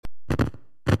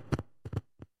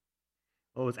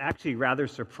Well, it's actually rather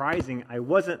surprising. I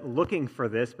wasn't looking for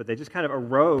this, but they just kind of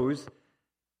arose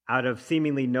out of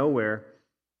seemingly nowhere.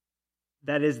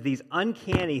 That is, these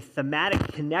uncanny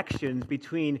thematic connections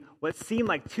between what seem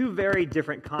like two very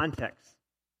different contexts.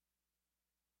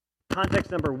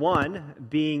 Context number one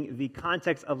being the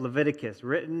context of Leviticus,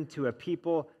 written to a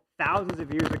people thousands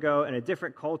of years ago in a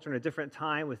different culture, in a different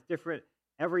time, with different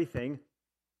everything.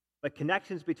 But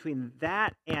connections between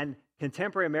that and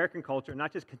contemporary American culture,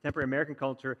 not just contemporary American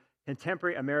culture,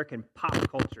 contemporary American pop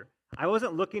culture. I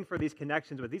wasn't looking for these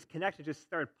connections, but these connections just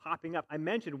started popping up. I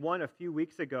mentioned one a few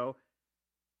weeks ago,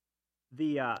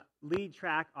 the lead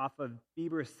track off of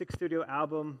Bieber's sixth studio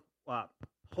album,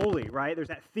 Holy, right? There's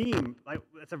that theme, like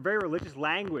it's a very religious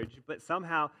language, but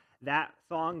somehow that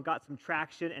song got some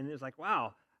traction, and it was like,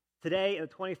 wow, today in the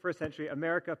 21st century,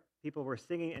 America, people were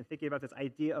singing and thinking about this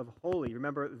idea of holy.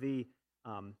 Remember, the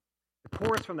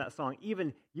chorus from that song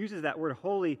even uses that word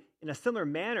holy in a similar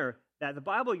manner that the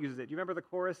Bible uses it. Do you remember the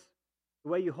chorus?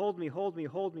 The way you hold me, hold me,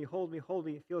 hold me, hold me, hold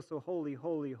me, it feels so holy,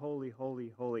 holy, holy,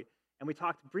 holy, holy. And we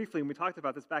talked briefly, and we talked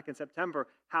about this back in September,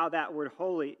 how that word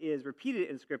holy is repeated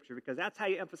in Scripture, because that's how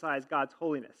you emphasize God's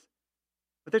holiness.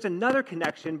 But there's another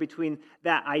connection between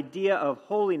that idea of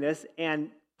holiness and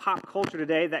pop culture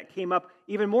today that came up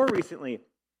even more recently.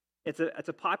 It's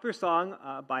a popular song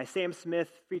by Sam Smith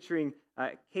featuring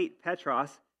Kate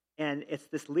Petros, and it's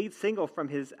this lead single from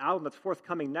his album that's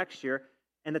forthcoming next year.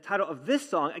 And the title of this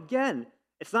song, again,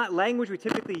 it's not language we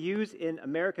typically use in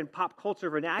American pop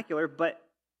culture vernacular, but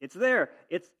it's there.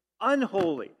 It's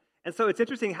unholy. And so it's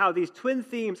interesting how these twin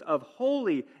themes of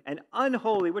holy and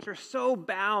unholy, which are so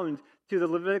bound to the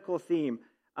Levitical theme,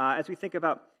 as we think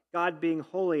about God being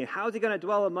holy, and how is he going to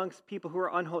dwell amongst people who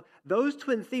are unholy? Those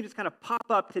twin themes just kind of pop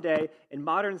up today in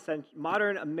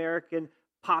modern American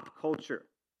pop culture.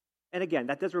 And again,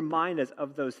 that does remind us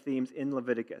of those themes in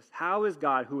Leviticus. How is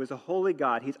God, who is a holy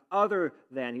God, he's other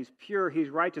than, he's pure, he's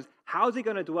righteous, how is he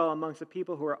going to dwell amongst the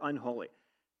people who are unholy?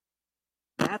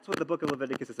 That's what the book of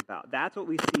Leviticus is about. That's what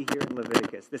we see here in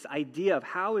Leviticus, this idea of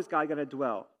how is God going to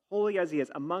dwell, holy as he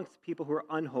is, amongst people who are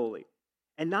unholy.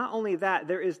 And not only that,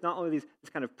 there is not only this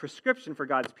kind of prescription for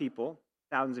God's people,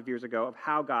 thousands of years ago, of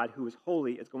how God, who is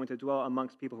holy, is going to dwell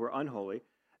amongst people who are unholy.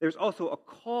 There's also a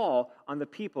call on the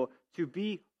people to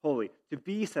be holy, to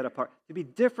be set apart, to be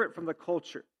different from the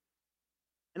culture.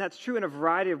 And that's true in a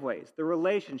variety of ways. The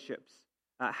relationships,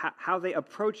 how they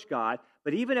approach God,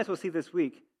 but even as we'll see this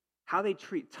week, how they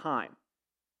treat time.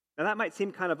 Now that might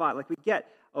seem kind of odd. Like we get,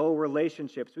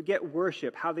 relationships, we get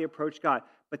worship, how they approach God.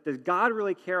 But does God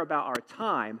really care about our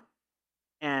time?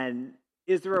 And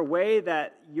is there a way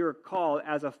that you're called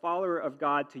as a follower of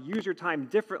God to use your time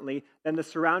differently than the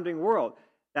surrounding world?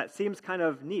 That seems kind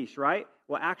of niche, right?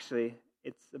 Well, actually,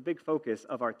 it's a big focus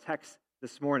of our text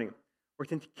this morning. We're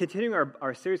continuing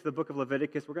our series of the book of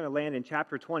Leviticus. We're going to land in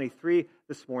chapter 23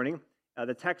 this morning.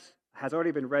 The text has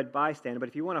already been read by Stan, but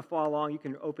if you want to follow along, you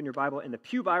can open your Bible in the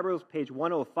Pew Bibles, page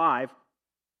 105.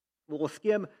 We'll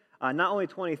skim not only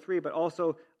 23, but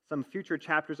also some future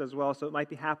chapters as well, so it might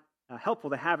be helpful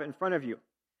to have it in front of you.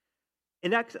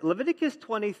 In Leviticus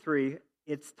 23,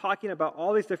 it's talking about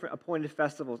all these different appointed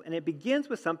festivals, and it begins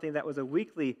with something that was a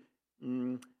weekly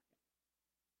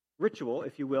ritual,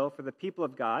 if you will, for the people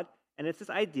of God, and it's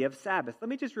this idea of Sabbath. Let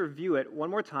me just review it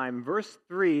one more time, verse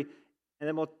 3, and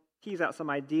then we'll tease out some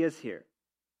ideas here.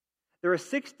 There are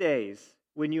 6 days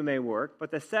when you may work, but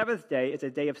the seventh day is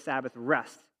a day of Sabbath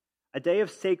rest, a day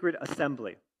of sacred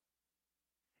assembly.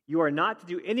 You are not to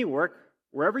do any work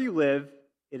wherever you live.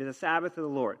 It is a Sabbath of the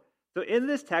Lord. So in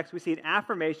this text, we see an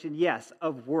affirmation, yes,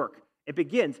 of work. It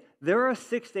begins, there are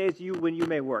 6 days when you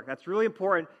may work. That's really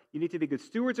important. You need to be good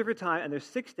stewards of your time, and there's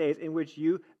 6 days in which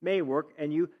you may work,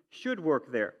 and you should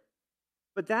work there.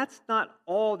 But that's not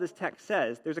all this text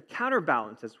says. There's a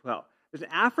counterbalance as well. There's an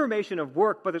affirmation of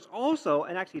work, but there's also,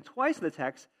 and actually twice in the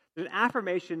text, there's an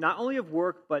affirmation not only of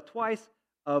work, but twice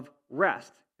of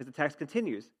rest, because the text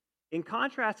continues. In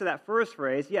contrast to that first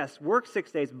phrase, yes, work 6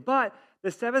 days, but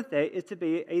the seventh day is to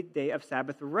be a day of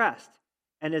Sabbath rest.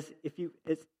 And if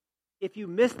you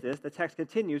miss this, the text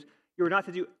continues, you are not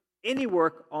to do any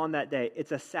work on that day.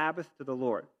 It's a Sabbath to the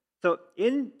Lord. So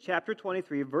in chapter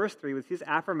 23, verse 3, with his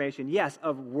affirmation, yes,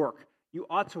 of work. You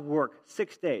ought to work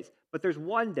 6 days. But there's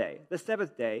one day, the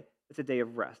seventh day, it's a day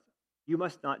of rest. You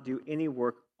must not do any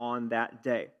work on that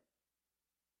day.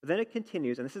 But then it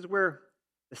continues, and this is where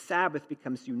the Sabbath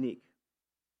becomes unique.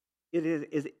 It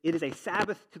is a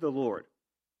Sabbath to the Lord.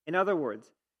 In other words,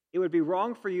 it would be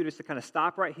wrong for you just to kind of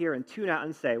stop right here and tune out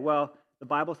and say, well, the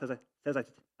Bible says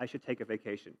I should take a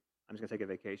vacation. I'm just going to take a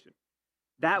vacation.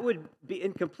 That would be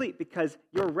incomplete because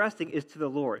your resting is to the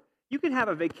Lord. You can have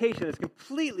a vacation that's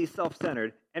completely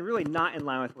self-centered and really not in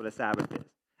line with what a Sabbath is.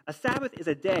 A Sabbath is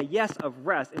a day, yes, of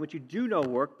rest in which you do no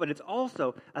work, but it's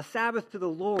also a Sabbath to the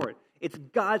Lord. It's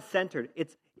God-centered.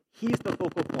 He's the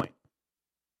focal point.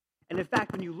 And in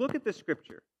fact, when you look at the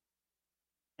scripture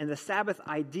and the Sabbath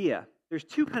idea, there's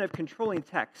two kind of controlling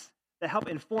texts that help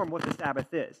inform what the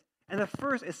Sabbath is. And the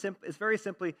first is very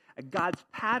simply God's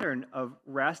pattern of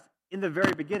rest in the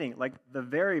very beginning,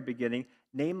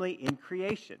 namely in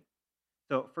creation.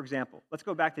 So, for example, let's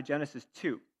go back to Genesis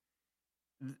 2.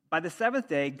 By the seventh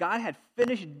day, God had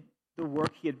finished the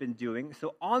work he had been doing.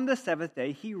 So on the seventh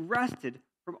day, he rested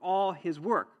from all his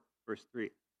work. Verse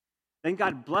 3. Then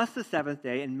God blessed the seventh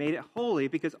day and made it holy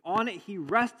because on it he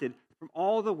rested from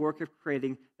all the work of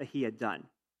creating that he had done.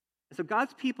 And so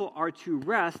God's people are to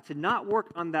rest, to not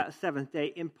work on that seventh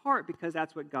day, in part because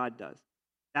that's what God does.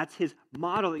 That's his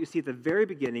model that you see at the very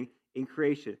beginning in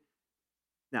creation.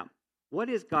 Now, what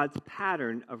is God's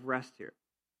pattern of rest here?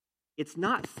 It's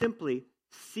not simply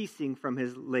ceasing from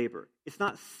his labor. It's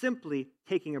not simply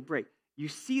taking a break. You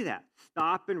see that.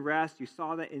 Stop and rest. You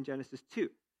saw that in Genesis 2.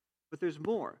 But there's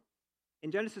more.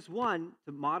 In Genesis 1,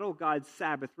 to model God's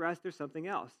Sabbath rest, there's something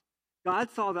else. God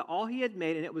saw that all he had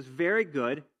made, and it was very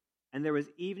good, and there was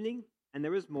evening, and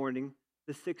there was morning,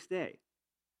 the sixth day.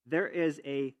 There is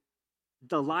a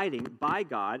delighting by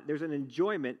God. There's an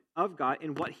enjoyment of God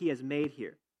in what he has made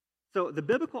here. So the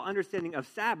biblical understanding of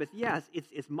Sabbath, yes,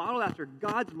 it's modeled after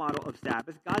God's model of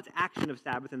Sabbath, God's action of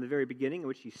Sabbath in the very beginning, in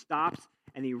which he stops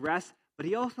and he rests, but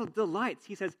he also delights.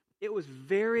 He says, it was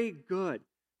very good.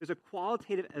 There's a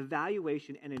qualitative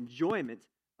evaluation and enjoyment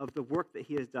of the work that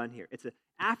he has done here. It's an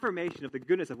affirmation of the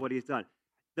goodness of what he's done.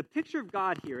 The picture of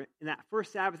God here in that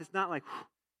first Sabbath, it's not like,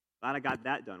 glad I got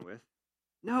that done with.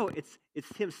 No, it's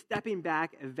him stepping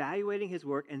back, evaluating his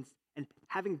work, and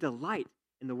having delight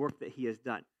in the work that he has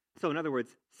done. So in other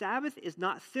words, Sabbath is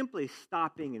not simply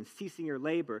stopping and ceasing your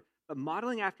labor, but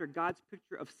modeling after God's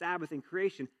picture of Sabbath in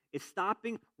creation is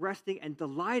stopping, resting, and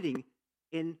delighting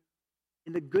in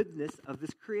the goodness of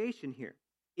this creation here.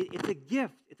 It's a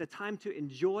gift. It's a time to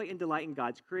enjoy and delight in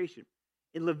God's creation.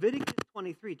 In Leviticus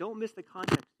 23, don't miss the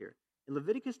context here. In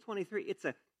Leviticus 23,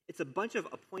 it's a bunch of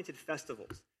appointed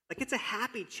festivals. Like it's a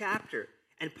happy chapter.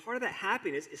 And part of that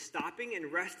happiness is stopping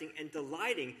and resting and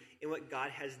delighting in what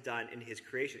God has done in his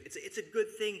creation. It's a good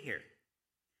thing here.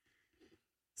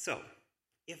 So,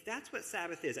 if that's what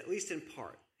Sabbath is, at least in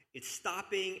part, it's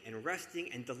stopping and resting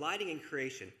and delighting in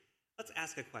creation, let's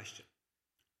ask a question.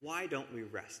 Why don't we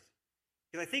rest?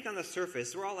 Because I think on the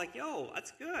surface, we're all like, yo,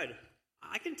 that's good.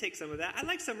 I can take some of that. I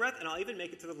like some rest, and I'll even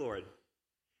make it to the Lord.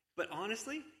 But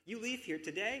honestly, you leave here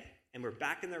today, and we're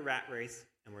back in the rat race,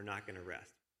 and we're not going to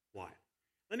rest. Why?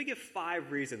 Let me give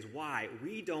 5 reasons why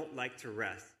we don't like to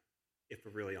rest, if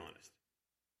we're really honest.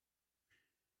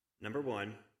 Number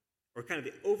 1, or kind of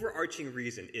the overarching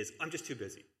reason, is I'm just too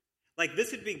busy. Like,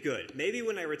 this would be good. Maybe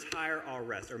when I retire, I'll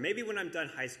rest. Or maybe when I'm done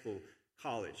high school,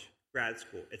 college, grad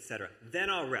school, etc., then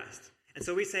I'll rest. And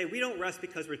so we say we don't rest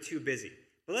because we're too busy.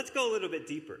 But let's go a little bit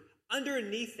deeper.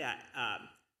 Underneath that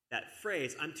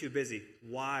phrase, I'm too busy,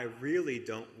 why really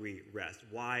don't we rest?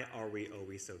 Why are we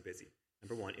always so busy?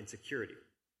 Number 1, insecurity.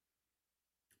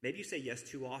 Maybe you say yes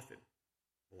too often.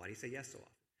 Well, why do you say yes so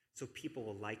often? So people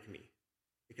will like me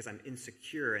because I'm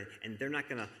insecure and they're not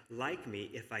going to like me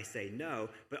if I say no.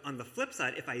 But on the flip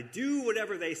side, if I do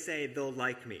whatever they say, they'll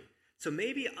like me. So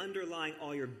maybe underlying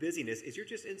all your busyness is you're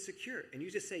just insecure and you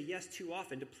just say yes too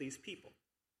often to please people.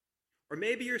 Or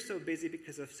maybe you're so busy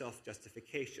because of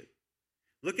self-justification.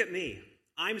 Look at me.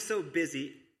 I'm so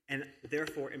busy and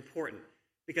therefore important.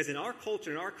 Because in our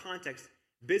culture, in our context,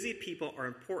 busy people are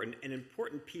important, and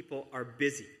important people are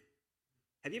busy.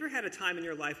 Have you ever had a time in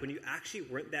your life when you actually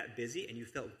weren't that busy and you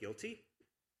felt guilty?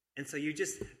 And so you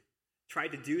just tried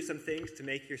to do some things to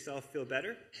make yourself feel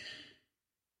better?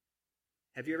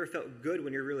 Have you ever felt good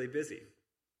when you're really busy?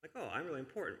 Like, oh, I'm really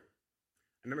important.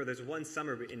 I remember there's one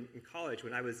summer in college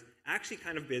when I was actually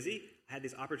kind of busy. I had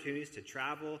these opportunities to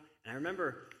travel, and I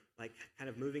remember like kind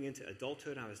of moving into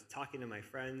adulthood, and I was talking to my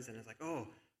friends, and I was like, oh,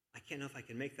 I can't know if I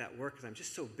can make that work because I'm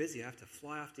just so busy. I have to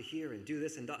fly off to here and do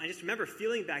this and that. I just remember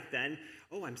feeling back then,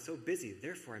 oh, I'm so busy,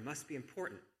 therefore I must be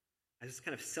important. I was just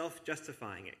kind of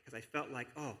self-justifying it because I felt like,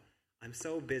 oh, I'm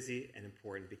so busy and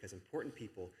important because important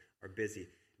people are busy.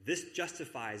 This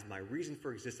justifies my reason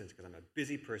for existence because I'm a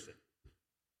busy person.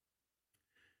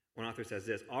 One author says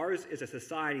this, ours is a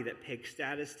society that pegs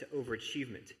status to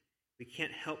overachievement. We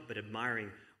can't help but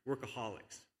admiring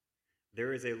workaholics.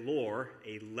 There is a lore,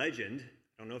 a legend,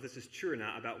 I don't know if this is true or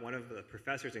not, about one of the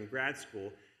professors in grad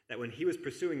school that when he was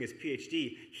pursuing his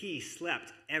PhD, he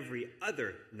slept every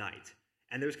other night.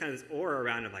 And there's kind of this aura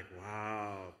around him like,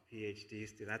 wow, PhD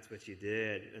student, that's what you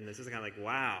did. And this is kind of like,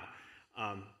 wow.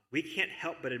 We can't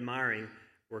help but admiring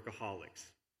workaholics.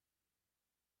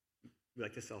 We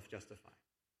like to self-justify.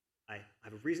 I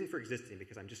have a reason for existing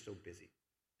because I'm just so busy,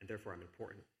 and therefore I'm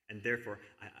important, and therefore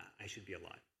I should be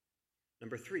alive.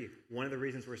 Number 3, one of the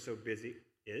reasons we're so busy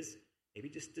is maybe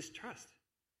just distrust.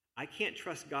 I can't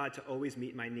trust God to always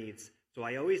meet my needs, so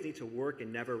I always need to work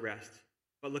and never rest.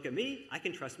 But look at me, I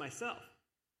can trust myself.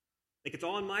 Like it's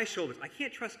all on my shoulders. I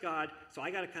can't trust God, so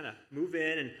I got to kind of move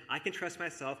in, and I can trust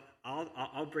myself.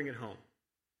 I'll bring it home.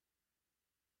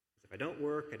 If I don't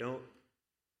work, I don't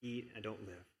eat, I don't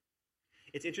live.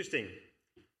 It's interesting.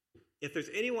 If there's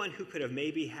anyone who could have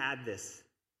maybe had this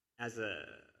as an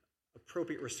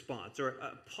appropriate response or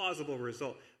a plausible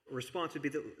response would be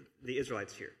the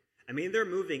Israelites here. I mean, they're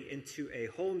moving into a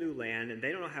whole new land, and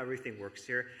they don't know how everything works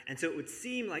here. And so it would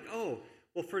seem like, oh,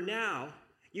 well, for now,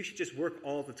 you should just work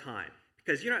all the time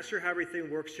because you're not sure how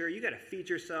everything works here. You got to feed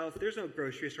yourself. There's no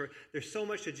grocery store. There's so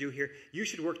much to do here. You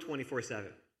should work 24/7.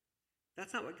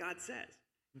 That's not what God says.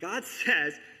 God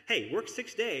says, hey, work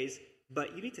 6 days,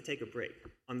 but you need to take a break.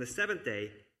 On the 7th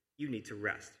day, you need to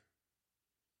rest.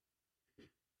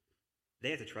 They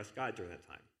have to trust God during that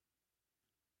time.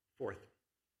 4th,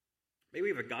 maybe we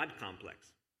have a God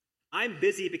complex. I'm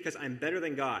busy because I'm better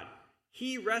than God.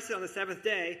 He rested on the 7th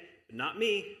day, but not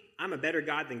me. I'm a better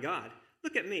God than God.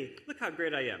 Look at me. Look how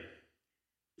great I am.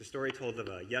 The story told of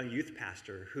a young youth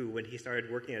pastor who, when he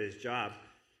started working at his job,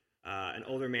 an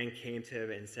older man came to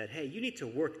him and said, hey, you need to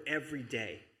work every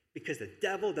day because the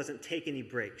devil doesn't take any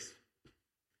breaks.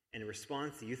 And in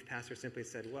response, the youth pastor simply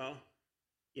said, well,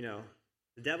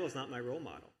 the devil is not my role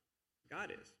model.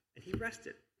 God is. And he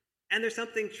rested. And there's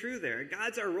something true there.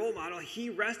 God's our role model. He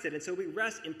rested. And so we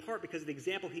rest in part because of the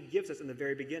example he gives us in the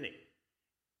very beginning.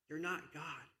 You're not God.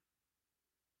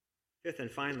 5th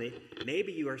and finally,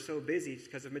 maybe you are so busy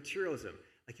because of materialism.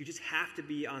 Like you just have to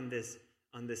be on this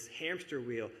hamster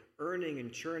wheel, earning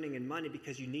and churning in money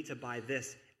because you need to buy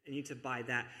this and you need to buy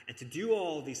that. And to do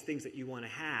all these things that you want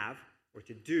to have or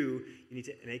to do, you need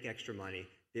to make extra money.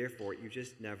 Therefore, you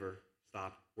just never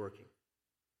stop working.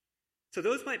 So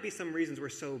those might be some reasons we're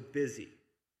so busy.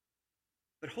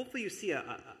 But hopefully you see a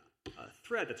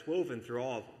thread that's woven through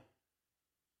all of them.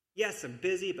 Yes, I'm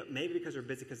busy, but maybe because we're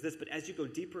busy because of this. But as you go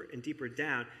deeper and deeper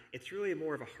down, it's really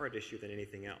more of a heart issue than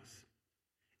anything else.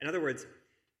 In other words,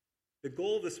 the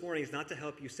goal this morning is not to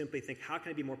help you simply think, how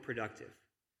can I be more productive?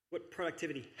 What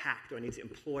productivity hack do I need to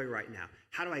employ right now?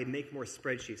 How do I make more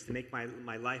spreadsheets to make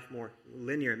my life more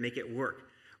linear and make it work?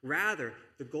 Rather,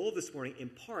 the goal this morning, in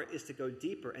part, is to go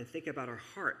deeper and think about our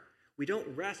heart. We don't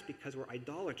rest because we're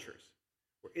idolaters.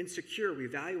 We're insecure. We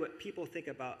value what people think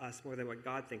about us more than what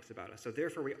God thinks about us. So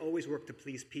therefore, we always work to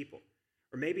please people.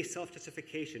 Or maybe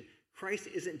self-justification. Christ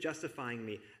isn't justifying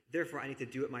me. Therefore, I need to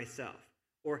do it myself.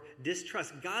 Or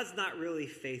distrust. God's not really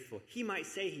faithful. He might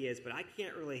say he is, but I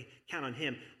can't really count on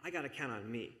him. I got to count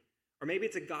on me. Or maybe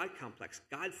it's a God complex.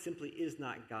 God simply is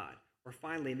not God. Or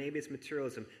finally, maybe it's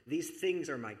materialism. These things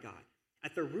are my God.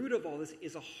 At the root of all this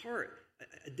is a heart,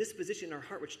 a disposition in our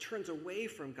heart which turns away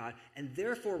from God, and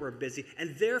therefore we're busy,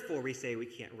 and therefore we say we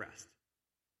can't rest.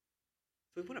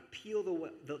 So we want to peel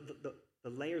the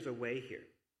layers away here.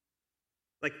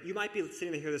 Like you might be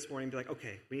sitting here this morning and be like,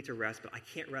 okay, we need to rest, but I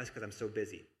can't rest because I'm so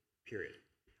busy, period.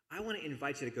 I want to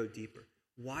invite you to go deeper.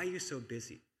 Why are you so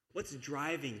busy? What's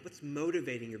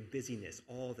motivating your busyness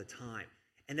all the time?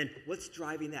 And then what's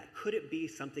driving that? Could it be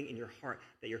something in your heart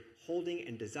that you're holding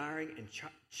and desiring and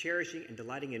cherishing and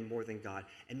delighting in more than God?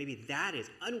 And maybe that is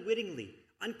unwittingly,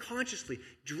 unconsciously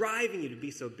driving you to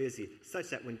be so busy,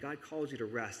 such that when God calls you to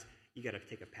rest, you got to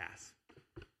take a pass.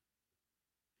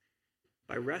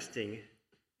 By resting,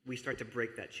 we start to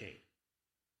break that chain.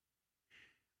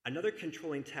 Another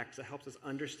controlling text that helps us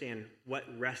understand what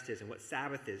rest is and what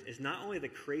Sabbath is not only the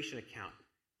creation account,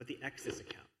 but the Exodus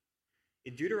account.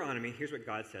 In Deuteronomy, here's what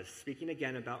God says, speaking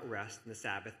again about rest and the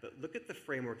Sabbath, but look at the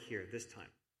framework here this time.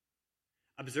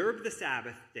 Observe the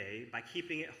Sabbath day by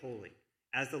keeping it holy,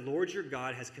 as the Lord your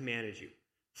God has commanded you.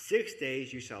 6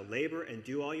 days you shall labor and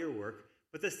do all your work,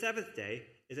 but the 7th day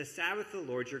is a Sabbath of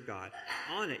the Lord your God.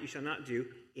 On it you shall not do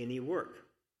any work.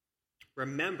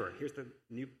 Remember, here's the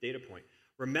new data point.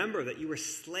 Remember that you were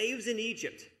slaves in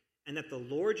Egypt, and that the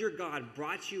Lord your God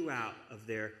brought you out of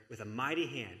there with a mighty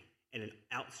hand and an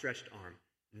outstretched arm.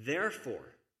 Therefore,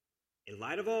 in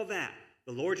light of all that,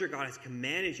 the Lord your God has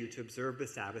commanded you to observe the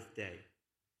Sabbath day.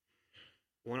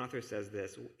 One author says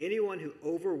this, anyone who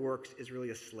overworks is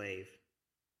really a slave.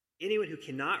 Anyone who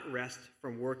cannot rest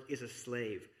from work is a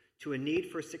slave to a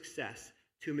need for success,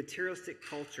 to a materialistic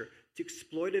culture, to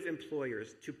exploitive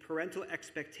employers, to parental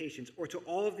expectations, or to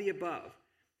all of the above,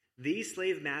 these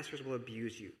slave masters will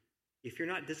abuse you. If you're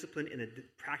not disciplined in the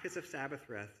practice of Sabbath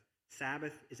rest,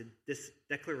 Sabbath is a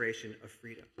declaration of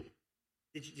freedom.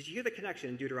 Did you hear the connection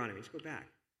in Deuteronomy? Just go back.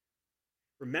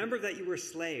 Remember that you were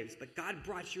slaves, but God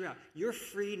brought you out. You're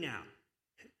free now.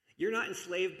 You're not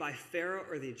enslaved by Pharaoh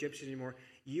or the Egyptians anymore.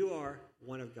 You are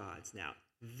one of God's now.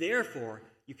 Therefore,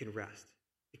 you can rest.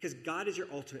 Because God is your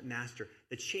ultimate master.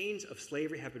 The chains of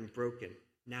slavery have been broken.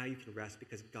 Now you can rest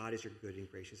because God is your good and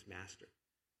gracious master.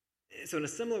 So in a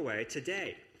similar way,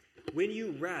 today, when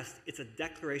you rest, it's a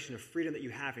declaration of freedom that you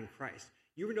have in Christ.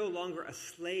 You are no longer a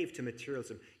slave to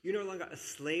materialism. You're no longer a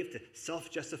slave to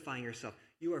self-justifying yourself.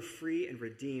 You are free and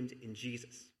redeemed in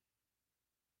Jesus.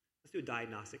 Let's do a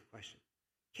diagnostic question.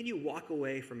 Can you walk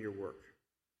away from your work?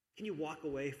 Can you walk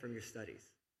away from your studies?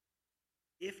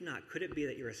 If not, could it be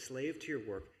that you're a slave to your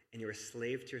work and you're a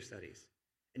slave to your studies?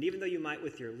 And even though you might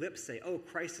with your lips say, oh,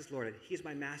 Christ is Lord and he's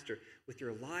my master, with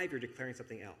your life you're declaring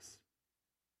something else.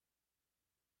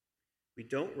 We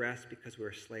don't rest because we're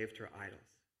a slave to our idols.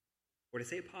 Or to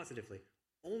say it positively,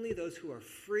 only those who are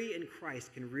free in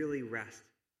Christ can really rest.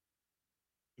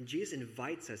 And Jesus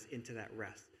invites us into that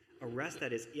rest, a rest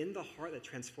that is in the heart, that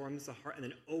transforms the heart, and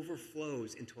then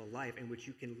overflows into a life in which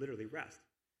you can literally rest.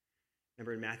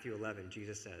 Remember in Matthew 11,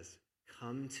 Jesus says,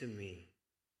 come to me,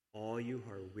 all you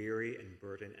who are weary and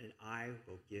burdened, and I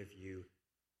will give you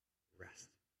rest.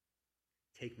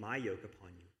 Take my yoke upon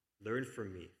you, learn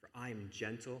from me, for I am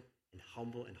gentle and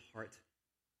humble in heart,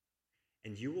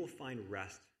 and you will find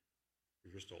rest for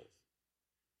your souls.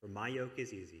 For my yoke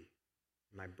is easy,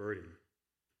 and my burden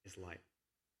is light.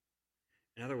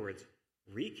 In other words,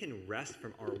 we can rest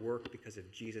from our work because of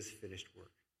Jesus' finished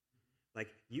work. Like,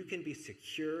 you can be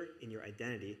secure in your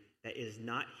identity that is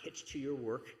not hitched to your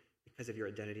work because of your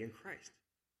identity in Christ.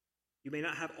 You may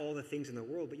not have all the things in the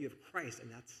world, but you have Christ,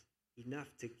 and that's enough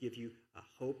to give you a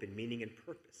hope and meaning and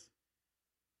purpose.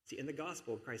 See, in the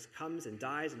gospel, Christ comes and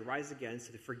dies and rises again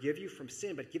to forgive you from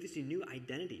sin, but gives you a new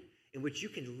identity in which you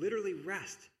can literally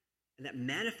rest. And that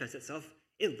manifests itself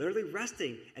in literally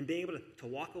resting and being able to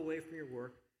walk away from your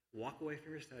work, walk away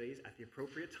from your studies at the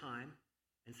appropriate time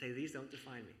and say, these don't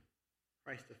define me.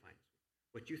 Christ defines me.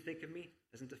 What you think of me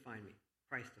doesn't define me.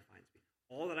 Christ defines me.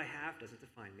 All that I have doesn't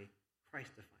define me. Christ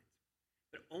defines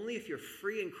me. But only if you're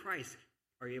free in Christ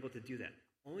are you able to do that.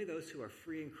 Only those who are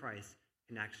free in Christ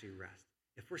can actually rest.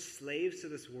 If we're slaves to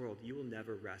this world, you will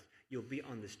never rest. You'll be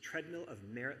on this treadmill of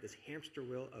merit, this hamster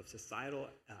wheel of societal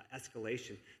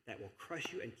escalation that will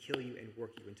crush you and kill you and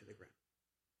work you into the ground.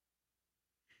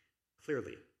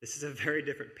 Clearly, this is a very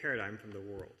different paradigm from the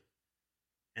world.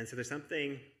 And so there's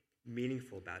something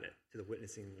meaningful about it to the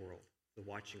witnessing world, the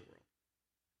watching world.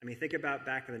 I mean, think about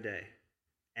back in the day,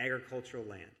 agricultural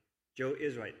land. Joe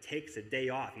Israelite takes a day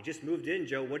off. You just moved in,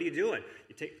 Joe. What are you doing?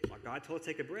 God told us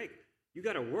to take a break. You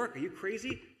got to work. Are you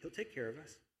crazy? He'll take care of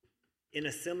us. In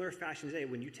a similar fashion today,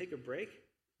 when you take a break,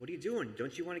 what are you doing?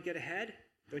 Don't you want to get ahead?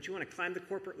 Don't you want to climb the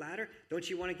corporate ladder? Don't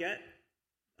you want to get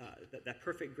that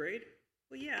perfect grade?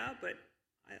 Well, yeah, but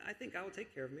I think God will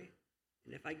take care of me.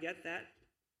 And if I get that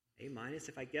A-,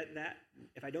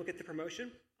 if I don't get the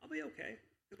promotion, I'll be okay.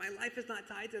 Because my life is not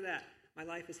tied to that. My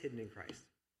life is hidden in Christ.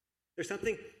 There's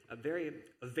something very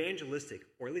evangelistic,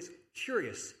 or at least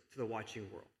curious, to the watching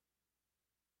world.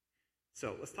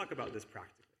 So let's talk about this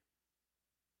practically.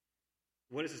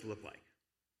 What does this look like?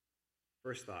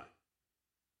 First thought,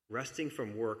 resting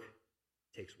from work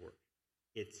takes work.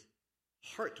 It's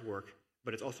heart work,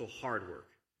 but it's also hard work.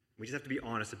 We just have to be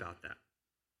honest about that.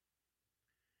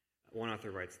 One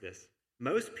author writes this: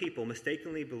 most people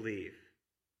mistakenly believe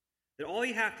that all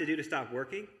you have to do to stop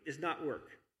working is not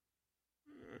work.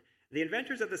 The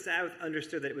inventors of the Sabbath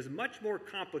understood that it was a much more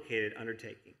complicated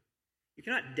undertaking. You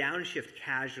cannot downshift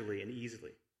casually and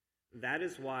easily. That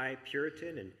is why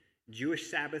Puritan and Jewish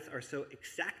Sabbaths are so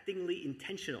exactingly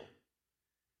intentional.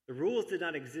 The rules did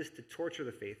not exist to torture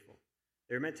the faithful.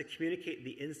 They were meant to communicate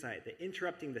the insight that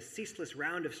interrupting the ceaseless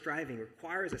round of striving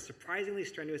requires a surprisingly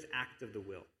strenuous act of the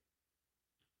will,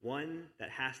 one that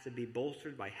has to be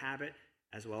bolstered by habit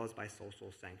as well as by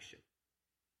social sanction.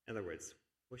 In other words,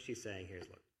 what she's saying here is,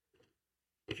 look,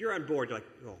 if you're on board, you're like,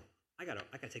 oh, I gotta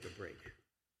take a break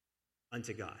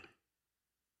unto God.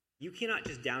 You cannot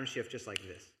just downshift just like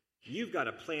this. You've got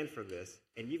to plan for this,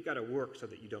 and you've got to work so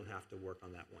that you don't have to work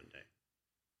on that one day.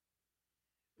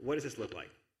 What does this look like?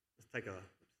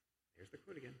 Here's the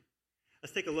quote again.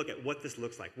 Let's take a look at what this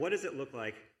looks like. What does it look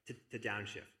like to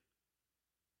downshift?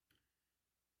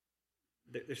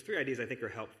 There's three ideas I think are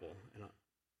helpful. And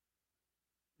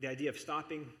the idea of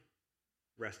stopping,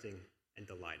 resting, and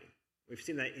delighting. We've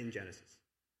seen that in Genesis.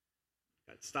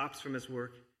 God stops from his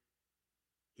work,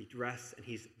 he rests, and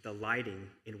he's delighting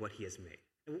in what he has made.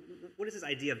 And what does this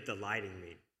idea of delighting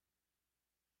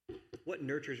mean? What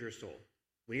nurtures your soul?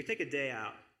 When you take a day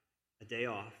out, a day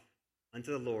off,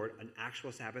 unto the Lord, an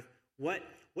actual Sabbath, what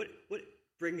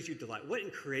brings you delight? What in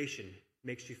creation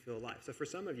makes you feel alive? So for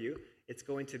some of you, it's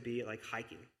going to be like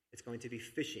hiking. It's going to be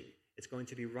fishing. It's going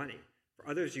to be running. For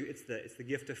others of you, it's the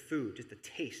gift of food, just the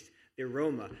taste, the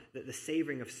aroma, the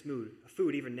savoring of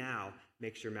food even now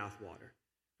makes your mouth water.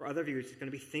 For other of you, it's going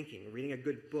to be thinking, reading a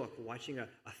good book, watching a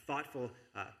thoughtful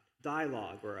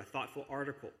dialogue or a thoughtful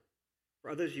article. For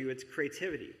others of you, it's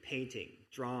creativity, painting,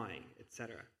 drawing,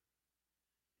 etc.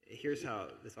 Here's how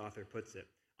this author puts it.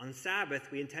 On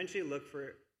Sabbath, we intentionally look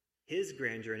for his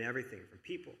grandeur in everything, from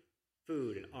people,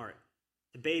 food, and art,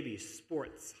 to babies,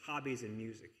 sports, hobbies, and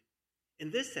music.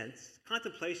 In this sense,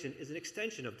 contemplation is an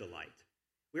extension of delight.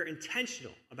 We are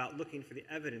intentional about looking for the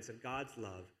evidence of God's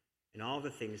love in all the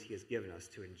things he has given us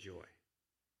to enjoy.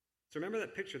 So remember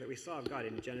that picture that we saw of God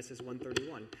in Genesis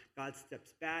 1:31. God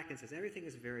steps back and says, everything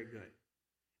is very good.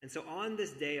 And so on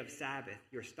this day of Sabbath,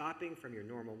 you're stopping from your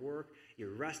normal work,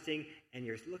 you're resting, and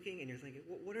you're looking and you're thinking,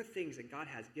 what are things that God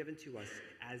has given to us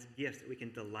as gifts that we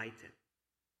can delight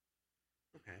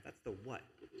in? Okay, that's the what.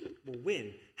 Well,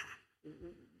 when?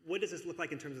 What does this look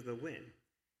like in terms of the when?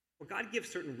 Well, God gives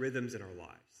certain rhythms in our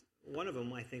lives. One of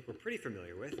them I think we're pretty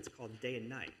familiar with. It's called day and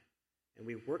night. And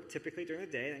we work typically during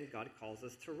the day, and God calls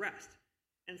us to rest.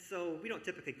 And so we don't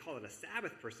typically call it a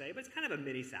Sabbath per se, but it's kind of a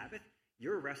mini Sabbath.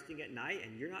 You're resting at night,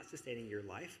 and you're not sustaining your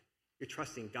life. You're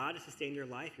trusting God to sustain your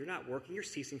life. You're not working. You're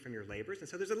ceasing from your labors. And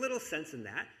so there's a little sense in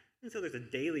that. And so there's a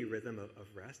daily rhythm of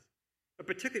rest. But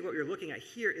particularly what you're looking at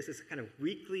here is this kind of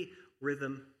weekly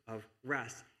rhythm of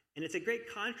rest. And it's a great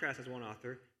contrast, as one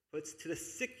author puts, to the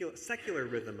secular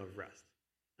rhythm of rest.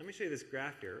 Let me show you this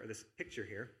graph here, or this picture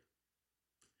here,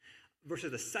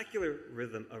 versus the secular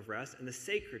rhythm of rest and the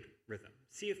sacred rhythm.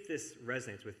 See if this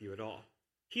resonates with you at all.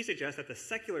 He suggests that the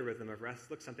secular rhythm of rest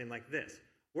looks something like this.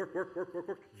 Work, work, work, work,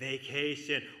 work,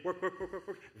 vacation. Work, work, work, work,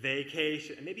 work,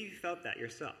 vacation. And maybe you felt that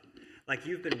yourself. Like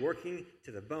you've been working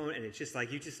to the bone, and it's just like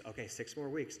okay, 6 more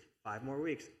weeks, 5 more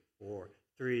weeks, 4,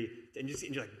 3, and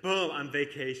you're like, boom, I'm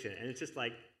vacation. And it's just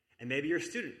like, and maybe you're a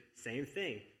student, same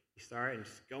thing. You start and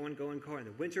just going, and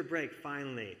the winter break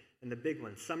finally, and the big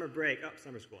one, summer break,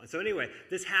 summer school. And so anyway,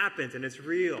 this happens, and it's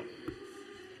real.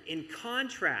 In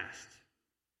contrast,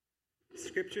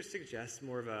 Scripture suggests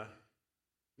more of a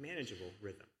manageable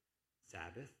rhythm.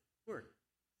 Sabbath, work.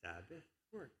 Sabbath,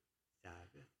 work.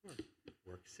 Sabbath, work.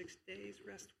 Work 6 days,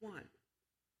 rest 1.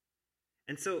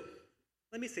 And so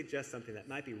let me suggest something that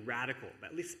might be radical, but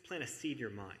at least plant a seed in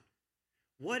your mind.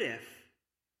 What if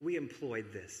we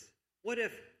employed this? What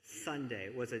if Sunday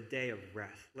was a day of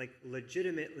rest, like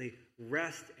legitimately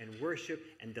rest and worship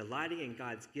and delighting in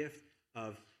God's gift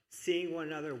of seeing one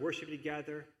another, worshiping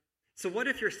together? So what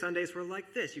if your Sundays were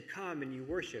like this? You come and you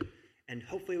worship, and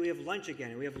hopefully we have lunch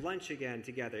again, and we have lunch again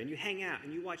together, and you hang out,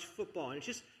 and you watch football, and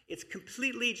it's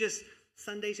completely just,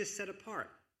 Sundays just set apart.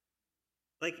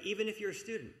 Like even if you're a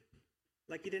student,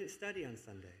 like you didn't study on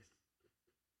Sundays.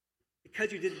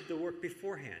 Because you did the work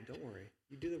beforehand, don't worry.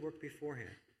 You do the work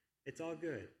beforehand. It's all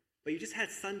good. But you just had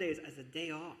Sundays as a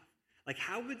day off. Like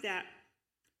how would that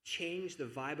change the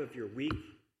vibe of your week,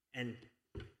 and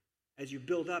as you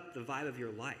build up the vibe of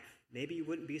your life? Maybe you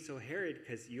wouldn't be so harried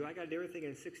because I got to do everything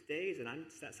in 6 days, and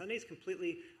Sunday's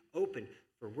completely open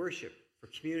for worship, for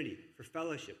community, for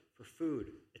fellowship, for food,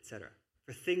 etc.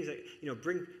 For things that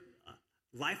bring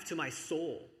life to my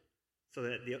soul, so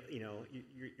that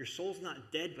your soul's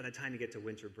not dead by the time you get to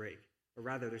winter break, but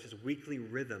rather there's this weekly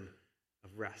rhythm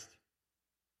of rest.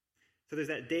 So there's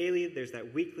that daily, there's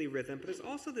that weekly rhythm, but there's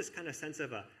also this kind of sense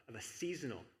of a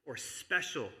seasonal or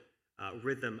special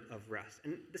rhythm of rest.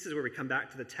 And this is where we come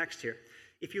back to the text here.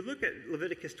 If you look at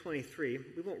Leviticus 23,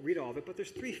 we won't read all of it, but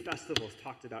there's 3 festivals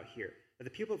talked about here that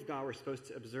the people of God were supposed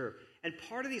to observe. And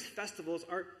part of these festivals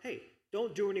are, hey,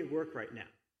 don't do any work right now.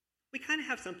 We kind of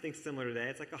have something similar today.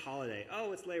 It's like a holiday.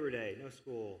 Oh, it's Labor Day, no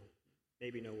school,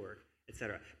 maybe no work,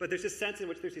 etc. But there's this sense in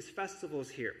which there's these festivals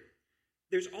here.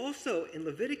 There's also, in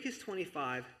Leviticus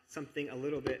 25, something a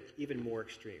little bit even more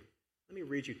extreme. Let me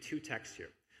read you 2 texts here.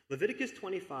 Leviticus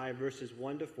 25, verses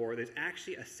 1 to 4, there's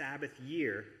actually a Sabbath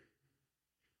year.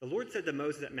 The Lord said to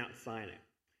Moses at Mount Sinai,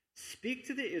 "Speak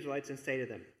to the Israelites and say to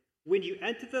them, when you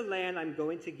enter the land I'm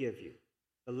going to give you,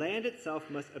 the land itself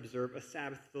must observe a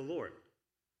Sabbath to the Lord.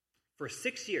 For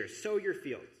 6 years sow your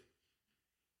fields,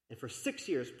 and for 6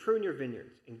 years prune your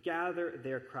vineyards and gather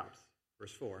their crops."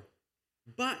 Verse 4,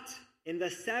 "But in the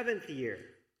 7th year,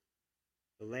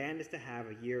 the land is to have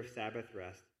a year of Sabbath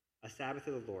rest, a Sabbath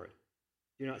of the Lord.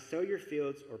 Do not sow your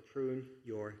fields or prune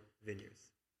your vineyards.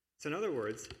 So in other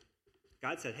words,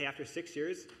 God said, hey, after 6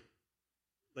 years,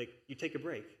 you take a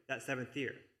break that 7th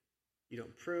year. You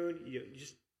don't prune,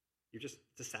 it's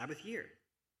a Sabbath year.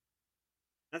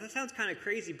 Now that sounds kind of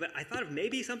crazy, but I thought of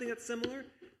maybe something that's similar.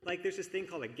 Like there's this thing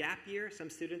called a gap year. Some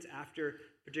students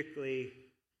particularly,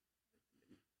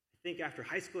 I think after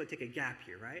high school, they take a gap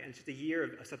year, right? And it's just a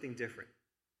year of something different.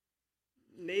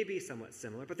 Maybe somewhat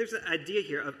similar, but there's an idea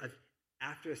here of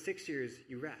after 6 years,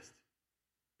 you rest.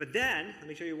 But then, let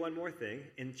me show you one more thing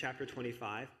in chapter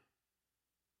 25.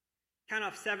 Count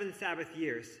off 7 Sabbath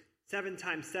years, 7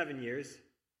 times 7 years,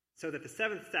 so that the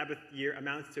 7th Sabbath year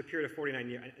amounts to a period of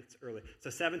 49 years. It's early. So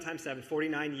 7 times 7,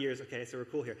 49 years. Okay, so we're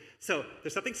cool here. So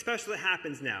there's something special that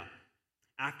happens now.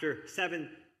 After 7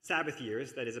 Sabbath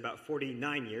years, that is about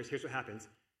 49 years, here's what happens.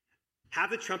 Have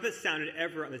the trumpet sounded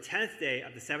ever on the 10th day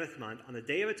of the 7th month. On the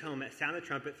Day of Atonement, sound the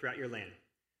trumpet throughout your land.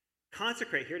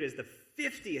 Consecrate, here it is, the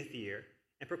 50th year,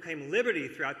 and proclaim liberty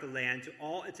throughout the land to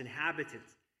all its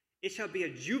inhabitants. It shall be a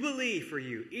jubilee for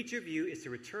you. Each of you is to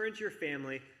return to your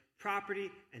family,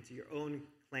 property, and to your own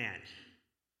clan.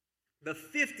 The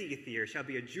 50th year shall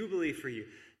be a jubilee for you.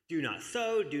 Do not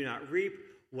sow, do not reap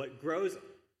what grows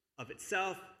of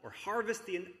itself, or harvest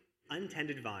the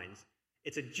untended vines.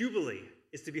 It's a jubilee.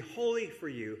 It's to be holy for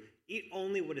you. Eat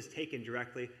only what is taken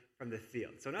directly from the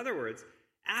field. So in other words,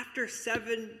 after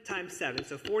 7 times 7,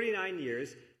 so 49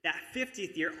 years, that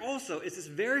 50th year also is this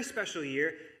very special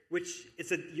year, which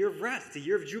it's a year of rest, it's a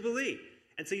year of jubilee.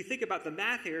 And so you think about the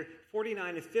math here,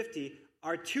 49 and 50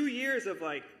 are 2 years of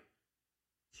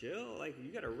chill,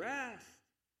 you got to rest.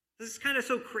 This is kind of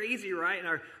so crazy, right, in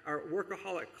our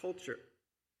workaholic culture.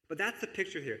 But that's the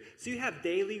picture here. So you have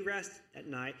daily rest at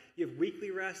night. You have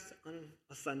weekly rest on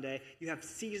a Sunday. You have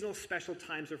seasonal special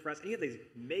times of rest. And you have these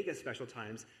mega special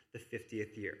times the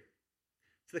 50th year.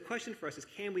 So the question for us is,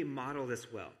 can we model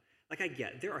this well? I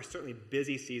get, there are certainly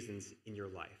busy seasons in your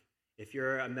life. If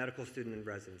you're a medical student in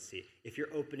residency, if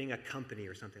you're opening a company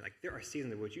or something, there are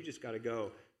seasons in which you just got to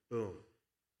go, boom.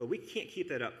 But we can't keep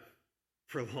that up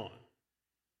for long.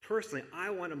 Personally, I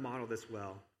want to model this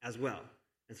as well.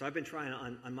 And so I've been trying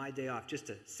on my day off just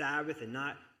to Sabbath and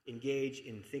not engage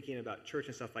in thinking about church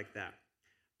and stuff like that.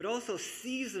 But also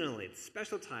seasonally,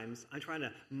 special times, I'm trying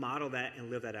to model that and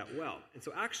live that out well. And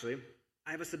so actually,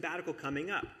 I have a sabbatical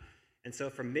coming up. And so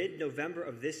from mid-November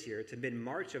of this year to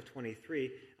mid-March of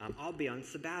 23, I'll be on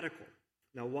sabbatical.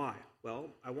 Now why? Well,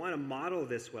 I want to model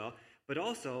this well, but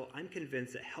also I'm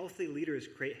convinced that healthy leaders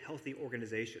create healthy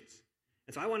organizations.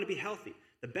 And so I want to be healthy.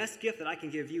 The best gift that I can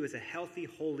give you is a healthy,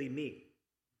 holy me.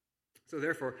 So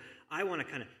therefore, I want to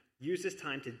kind of use this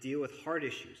time to deal with hard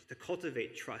issues, to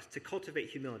cultivate trust, to cultivate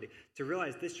humility, to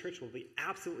realize this church will be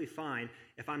absolutely fine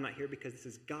if I'm not here because this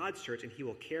is God's church and he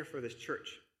will care for this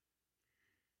church.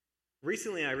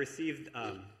 Recently, I received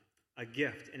a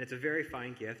gift, and it's a very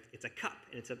fine gift. It's a cup,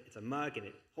 and it's a mug, and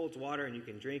it holds water, and you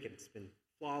can drink, and it's been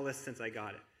flawless since I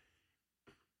got it.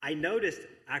 I noticed,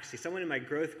 actually, someone in my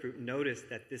growth group noticed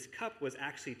that this cup was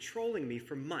actually trolling me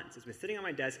for months. It's been sitting on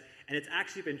my desk, and it's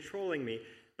actually been trolling me,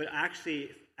 but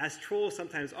actually, as trolls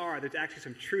sometimes are, there's actually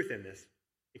some truth in this.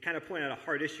 It kind of pointed out a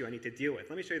hard issue I need to deal with.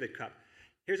 Let me show you the cup.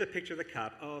 Here's a picture of the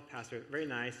cup. Oh, Pastor, very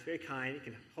nice, very kind. It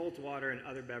can hold water and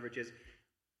other beverages.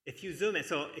 If you zoom in,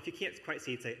 so if you can't quite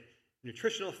see, it's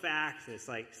nutritional facts, and it's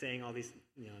saying all these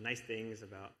nice things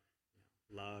about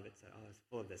love. It's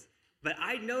full of this. But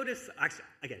I noticed, actually,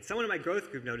 again, someone in my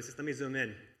growth group noticed this. Let me zoom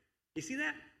in. You see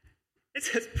that? It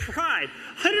says pride,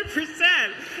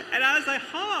 100%. And I was like,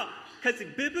 because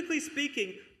biblically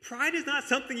speaking, pride is not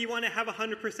something you want to have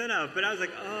 100% of. But I was like,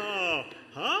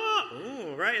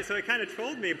 right? And so it kind of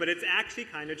trolled me, but it's actually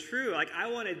kind of true. I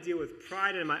want to deal with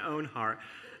pride in my own heart.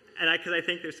 And because I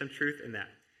think there's some truth in that.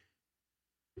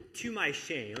 To my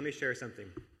shame, let me share something.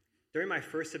 During my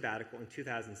first sabbatical in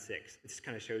 2006, it just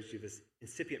kind of shows you this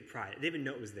incipient pride. I didn't even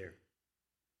know it was there.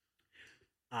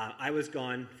 I was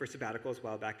gone for sabbatical as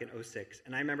well back in 2006,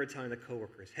 and I remember telling the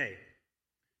coworkers, hey,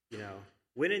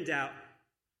 when in doubt,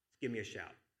 just give me a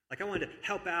shout. I wanted to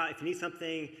help out. If you need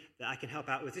something that I can help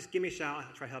out with, just give me a shout.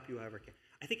 I'll try to help you however I can.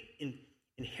 I think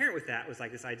inherent with that was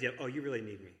this idea of, you really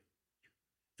need me.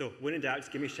 So when in doubt,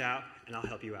 just give me a shout, and I'll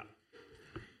help you out.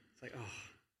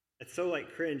 It's it's so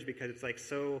cringe because it's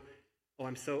it's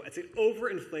an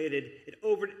overinflated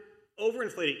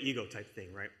ego type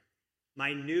thing, right?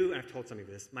 And I've told some of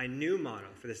this, my new motto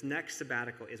for this next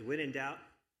sabbatical is when in doubt,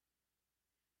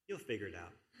 you'll figure it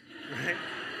out, right?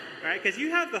 Right? Because you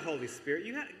have the Holy Spirit.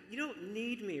 You don't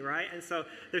need me, right? And so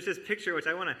there's this picture which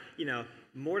I want to,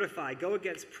 mortify, go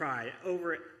against pride,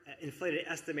 overinflated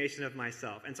estimation of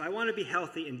myself. And so I want to be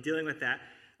healthy in dealing with that.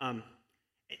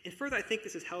 And further, I think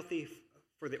this is healthy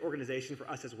for the organization, for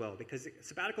us as well, because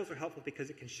sabbaticals are helpful because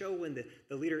it can show when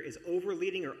the leader is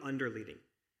over-leading or under-leading.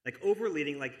 Like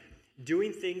over-leading, like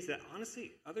doing things that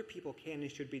honestly other people can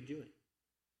and should be doing.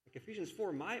 Like Ephesians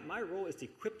 4, my role is to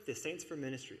equip the saints for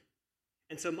ministry.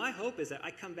 And so my hope is that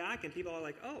I come back and people are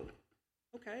like, oh,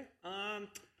 okay,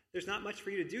 there's not much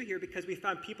for you to do here because we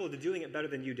found people doing it better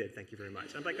than you did. Thank you very much.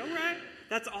 And I'm like, all right,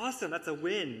 that's awesome. That's a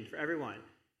win for everyone.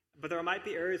 But there might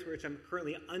be areas where I'm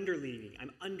currently under-leading,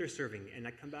 I'm under-serving, and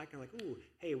I come back and I'm like, ooh,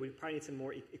 hey, we probably need some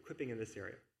more equipping in this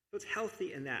area. So it's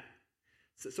healthy in that.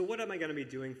 So what am I going to be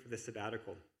doing for this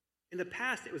sabbatical? In the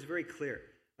past, it was very clear.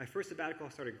 My first sabbatical, I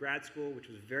started grad school, which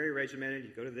was very regimented.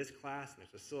 You go to this class, and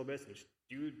there's a syllabus, and just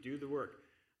do the work.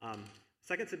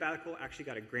 Second sabbatical, I actually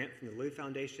got a grant from the Lilly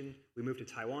Foundation. We moved to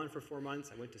Taiwan for 4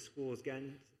 months. I went to school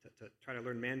again to try to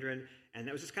learn Mandarin, and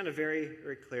that was just kind of very,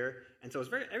 very clear. And so it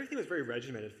was everything was very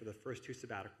regimented for the first 2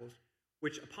 sabbaticals,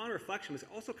 which upon reflection was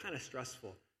also kind of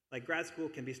stressful. Like grad school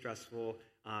can be stressful.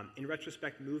 In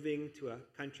retrospect, moving to a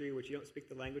country which you don't speak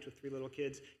the language with 3 little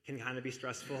kids can kind of be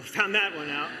stressful. Found that one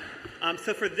out.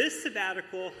 So for this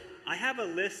sabbatical, I have a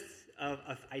list of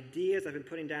ideas I've been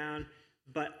putting down.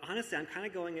 But honestly, I'm kind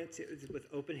of going into it with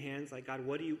open hands, like, God,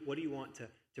 what do you want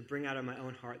to bring out of my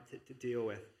own heart to deal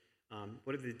with?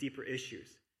 What are the deeper issues?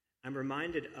 I'm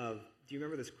reminded of, do you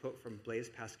remember this quote from Blaise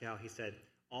Pascal? He said,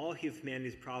 all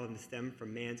humanity's problems stem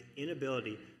from man's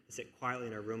inability to sit quietly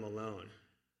in a room alone.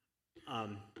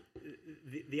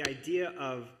 The idea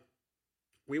of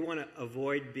we want to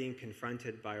avoid being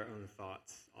confronted by our own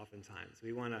thoughts oftentimes.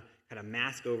 We want to kind of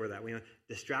mask over that. We want to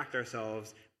distract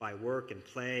ourselves by work and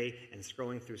play and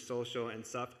scrolling through social and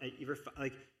stuff.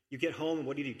 Like you get home and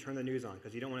what do? You turn the news on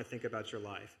because you don't want to think about your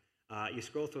life. You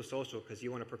scroll through social because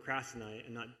you want to procrastinate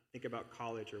and not think about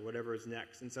college or whatever is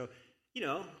next. And so,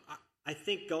 I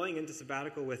think going into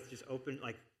sabbatical with just open,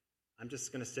 like, I'm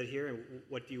just going to sit here and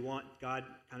what do you want? God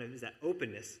kind of is that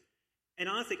openness. And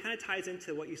honestly, it kind of ties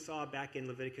into what you saw back in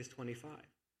Leviticus 25.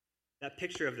 That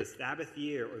picture of the Sabbath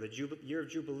year or the year of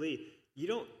Jubilee. You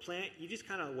don't plan, you just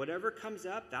kind of, whatever comes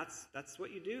up, that's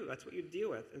what you do. That's what you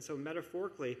deal with. And so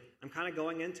metaphorically, I'm kind of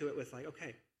going into it with like,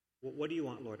 okay, what do you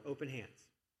want, Lord? Open hands.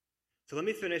 So let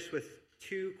me finish with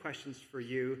 2 questions for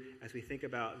you as we think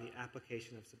about the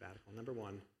application of sabbatical. Number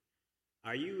 1,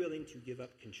 are you willing to give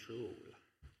up control?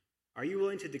 Are you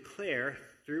willing to declare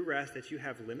through rest that you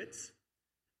have limits?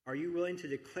 Are you willing to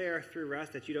declare through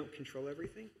rest that you don't control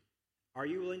everything? Are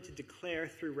you willing to declare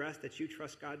through rest that you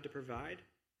trust God to provide?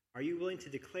 Are you willing to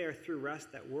declare through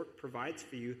rest that work provides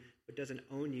for you but doesn't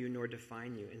own you nor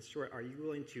define you? In short, are you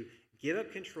willing to give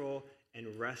up control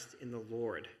and rest in the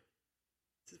Lord?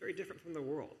 This is very different from the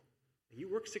world.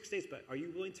 You work 6 days, but are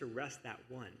you willing to rest that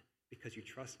one because you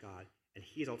trust God and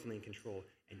He's ultimately in control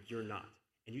and you're not?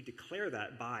 And you declare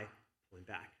that by pulling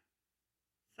back.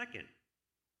 Second,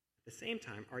 at the same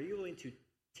time, are you willing to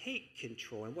take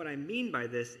control? And what I mean by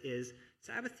this is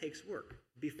Sabbath takes work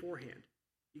beforehand.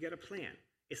 You got a plan.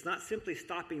 It's not simply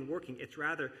stopping working. It's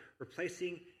rather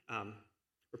replacing.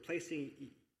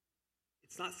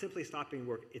 It's not simply stopping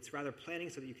work. It's rather planning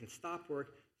so that you can stop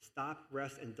work, stop,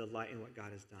 rest, and delight in what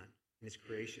God has done in His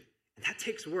creation. And that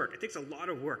takes work. It takes a lot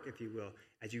of work, if you will,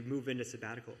 as you move into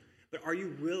sabbatical. But are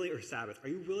you willing, or Sabbath, are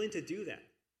you willing to do that?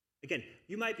 Again,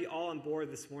 you might be all on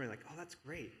board this morning, like, oh, that's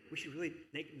great. We should really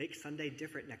make Sunday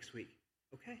different next week.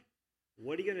 Okay.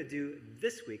 What are you going to do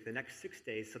this week, the next 6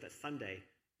 days, so that Sunday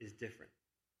is different?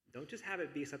 Don't just have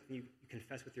it be something you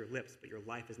confess with your lips, but your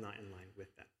life is not in line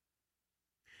with that.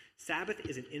 Sabbath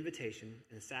is an invitation,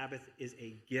 and Sabbath is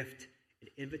a gift, an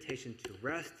invitation to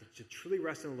rest, to truly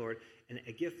rest in the Lord, and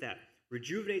a gift that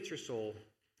rejuvenates your soul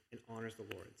and honors the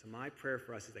Lord. So my prayer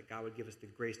for us is that God would give us the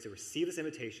grace to receive this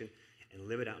invitation and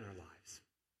live it out in our lives.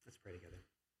 Let's pray together.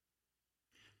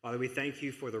 Father, we thank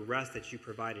you for the rest that you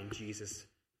provide in Jesus.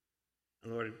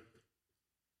 And Lord,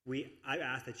 I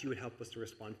ask that you would help us to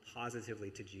respond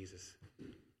positively to Jesus,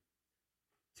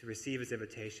 to receive his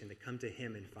invitation, to come to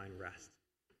him and find rest,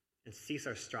 and cease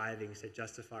our strivings to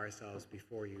justify ourselves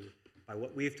before you by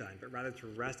what we've done, but rather to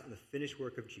rest on the finished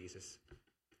work of Jesus.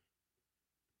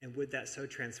 And would that so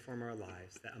transform our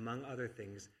lives that, among other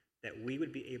things, that we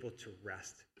would be able to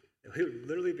rest, that we would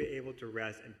literally be able to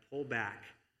rest and pull back,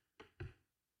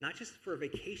 not just for a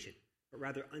vacation, but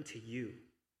rather unto you,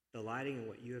 delighting in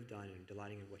what you have done and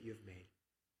delighting in what you have made.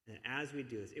 And as we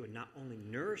do this, it would not only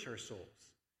nourish our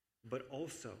souls, but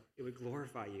also it would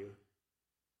glorify you.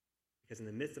 Because in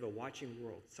the midst of a watching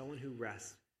world, someone who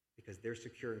rests because they're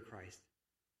secure in Christ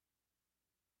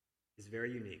is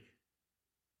very unique,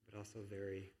 but also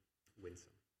very winsome.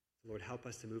 So Lord, help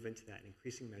us to move into that in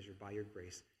increasing measure by your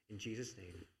grace. In Jesus'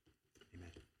 name,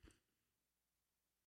 Amen.